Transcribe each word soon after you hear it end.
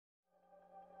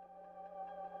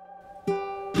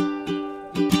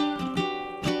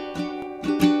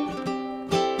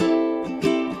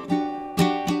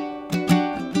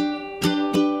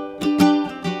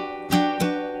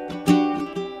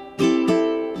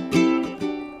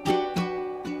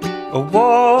I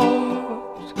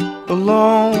walked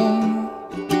alone,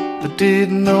 but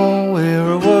didn't know where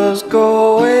I was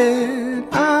going.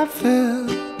 I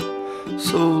felt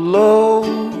so low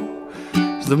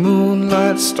as the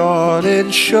moonlight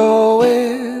started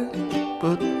showing.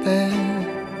 But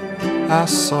then I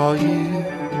saw you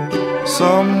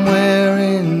somewhere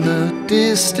in the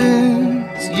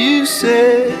distance. You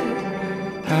said,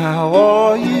 how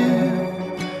are you?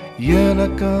 You're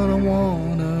not gonna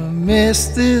wanna miss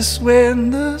this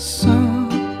when the sun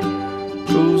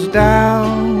goes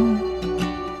down.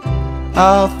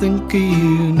 I'll think of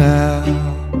you now,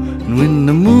 and when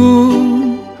the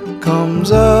moon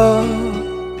comes up,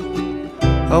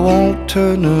 I won't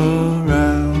turn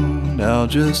around. I'll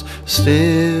just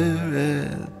stare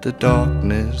at the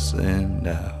darkness and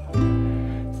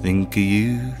I'll think of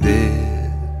you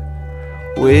there,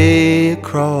 way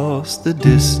across the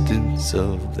distance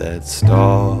of that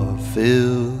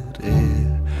star-filled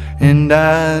air. And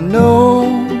I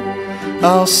know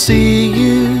I'll see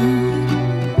you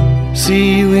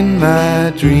in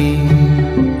my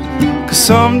dreams. 'Cause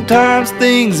sometimes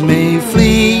things may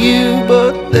flee you,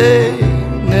 but they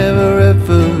never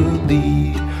ever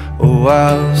leave. Oh,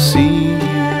 I'll see you